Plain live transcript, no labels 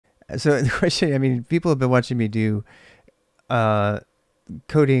So the question, I mean, people have been watching me do uh,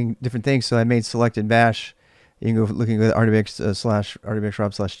 coding different things. So I made select in Bash. You can go looking at Artifacts slash Artifacts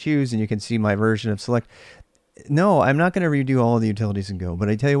Rob slash choose, and you can see my version of select. No, I'm not going to redo all of the utilities in Go, but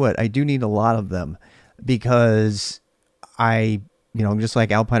I tell you what, I do need a lot of them because I, just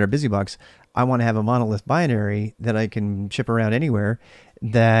like Alpine or BusyBox, I want to have a monolith binary that I can ship around anywhere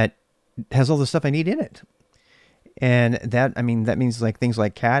that has all the stuff I need in it. And that, I mean, that means like things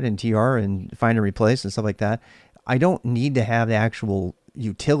like cat and tr and find and replace and stuff like that. I don't need to have the actual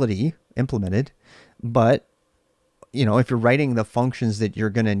utility implemented, but if you're writing the functions that you're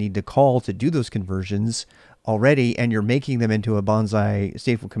going to need to call to do those conversions already, and you're making them into a bonsai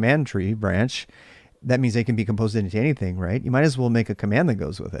stateful command tree branch, that means they can be composed into anything, right? You might as well make a command that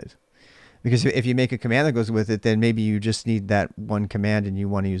goes with it. Because if you make a command that goes with it, then maybe you just need that one command and you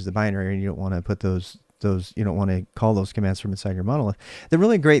want to use the binary and you don't want to put those you don't want to call those commands from inside your monolith. The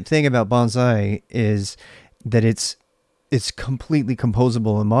really great thing about Bonsai is that it's completely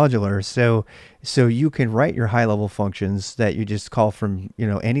composable and modular. So you can write your high level functions that you just call from,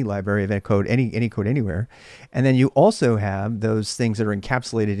 any library of any code, any code anywhere. And then you also have those things that are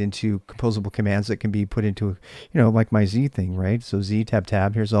encapsulated into composable commands that can be put into, like my Z thing, right? So Z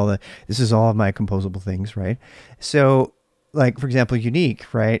tab, this is all of my composable things, right? So like, for example,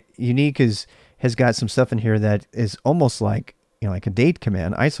 Unique, right? Unique has got some stuff in here that is almost like, like a date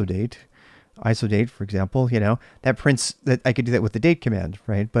command, isodate, for example, that prints that I could do that with the date command,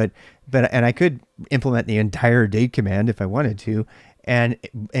 right? And I could implement the entire date command if I wanted to and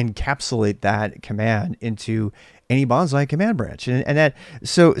encapsulate that command into any Bonsai command branch. And that,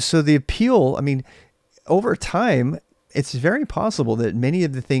 so the appeal, I mean, over time, it's very possible that many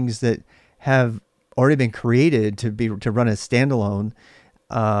of the things that have already been created to run as standalone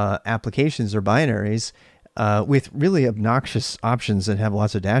applications or binaries with really obnoxious options that have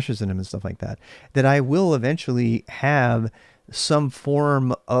lots of dashes in them and stuff like that, that I will eventually have some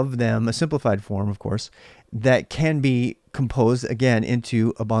form of them, a simplified form, of course, that can be composed again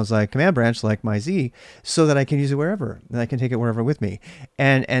into a Bonsai command branch like my Z, so that I can use it wherever, and I can take it wherever with me.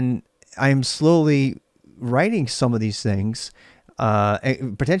 And I'm slowly writing some of these things,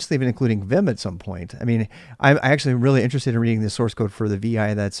 potentially even including Vim at some point. I mean, I'm actually really interested in reading the source code for the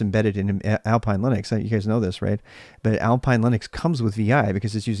VI that's embedded in Alpine Linux. You guys know this, right? But Alpine Linux comes with VI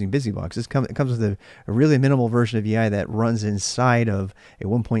because it's using BusyBox. It comes with a really minimal version of VI that runs inside of a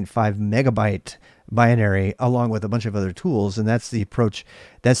 1.5 megabyte binary along with a bunch of other tools. And that's the approach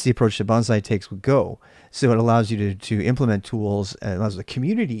that Bonsai takes with Go. So it allows you to implement tools. It allows the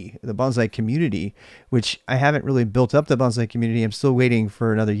Bonsai community, which I haven't really built up the Bonsai community. I'm still waiting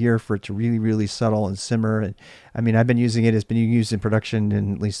for another year for it to really, really settle and simmer. And I mean, I've been using it. It's been used in production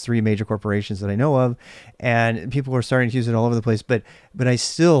in at least 3 major corporations that I know of. And people are starting to use it all over the place. But I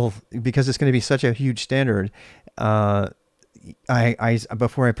still, because it's going to be such a huge standard, I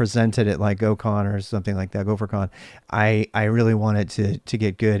before I presented it like GoCon or something like that, GopherCon, I really wanted to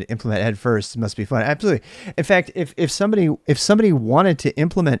get good, implement Ed first. It must be fun. Absolutely. In fact, if somebody wanted to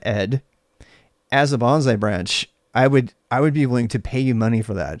implement Ed as a Bonsai branch, I would be willing to pay you money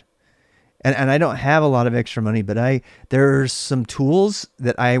for that. And I don't have a lot of extra money, but there's some tools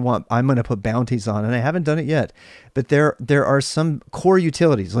that I'm going to put bounties on, and I haven't done it yet. But there are some core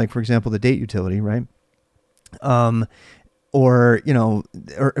utilities, like for example the date utility, right? Or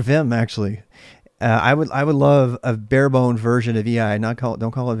Vim actually. I would love a bare bone version of VI. Don't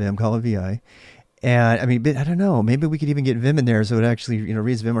call it Vim, call it VI. And I mean, I don't know. Maybe we could even get Vim in there so it actually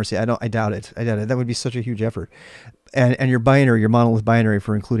reads Vim or C. I doubt it. That would be such a huge effort. And your monolith binary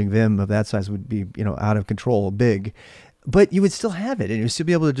for including Vim of that size would be out of control, big. But you would still have it, and you'd still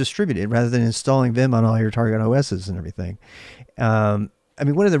be able to distribute it rather than installing Vim on all your target OSs and everything. I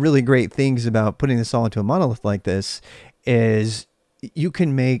mean, one of the really great things about putting this all into a monolith like this is you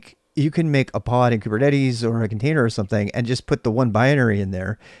can make a pod in Kubernetes or a container or something and just put the one binary in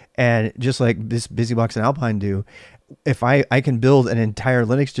there. And just like this BusyBox and Alpine do, if I can build an entire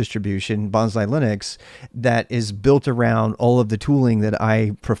Linux distribution, Bonsai Linux, that is built around all of the tooling that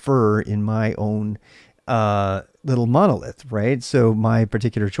I prefer in my own little monolith, right? So my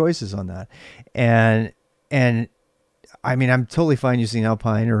particular choices on that. And I mean, I'm totally fine using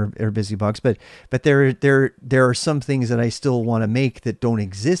Alpine or BusyBox, but there are some things that I still want to make that don't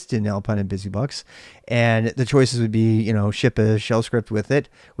exist in Alpine and BusyBox, and the choices would be, ship a shell script with it,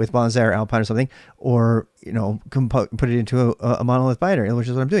 with Bonsai or Alpine or something, or put it into a monolith binary, which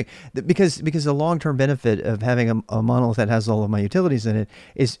is what I'm doing. Because the long-term benefit of having a monolith that has all of my utilities in it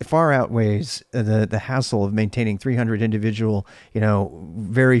is far outweighs the hassle of maintaining 300 individual,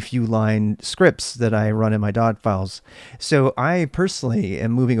 very few line scripts that I run in my dot files. So I personally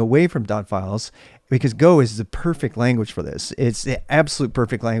am moving away from dot files, because Go is the perfect language for this. It's the absolute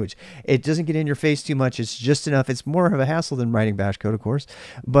perfect language. It doesn't get in your face too much. It's just enough. It's more of a hassle than writing bash code, of course,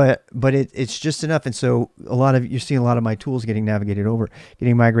 but it's just enough. And so you're seeing a lot of my tools getting migrated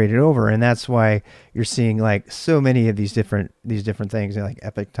over, and that's why you're seeing like so many of these different things, like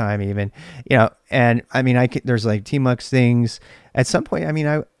Epic Time even, and I mean, there's like Tmux things. At some point, I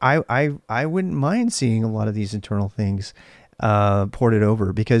mean, I wouldn't mind seeing a lot of these internal things ported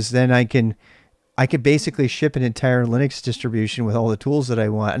over, because then I could basically ship an entire Linux distribution with all the tools that I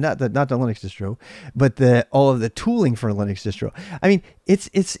want. Not the Linux distro, but all of the tooling for a Linux distro. I mean,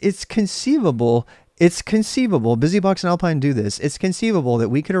 it's conceivable. It's conceivable. BusyBox and Alpine do this. It's conceivable that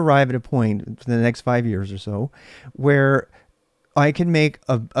we could arrive at a point in the next 5 years or so where I can make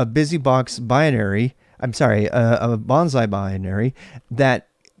a BusyBox binary. I'm sorry, a Bonsai binary that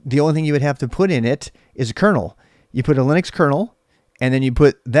the only thing you would have to put in it is a kernel. You put a Linux kernel, and then you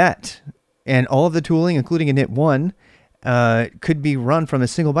put that. And all of the tooling, including init1, could be run from a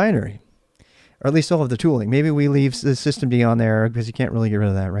single binary, or at least all of the tooling. Maybe we leave the systemd on there because you can't really get rid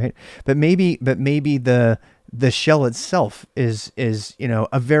of that, right? But maybe the shell itself is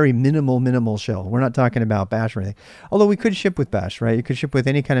a very minimal shell. We're not talking about bash or anything. Although we could ship with bash, right? You could ship with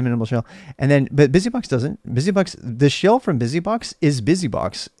any kind of minimal shell. But BusyBox doesn't. The shell from BusyBox is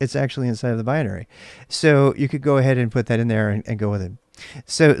BusyBox. It's actually inside of the binary. So you could go ahead and put that in there and go with it.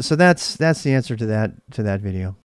 So that's the answer to that video.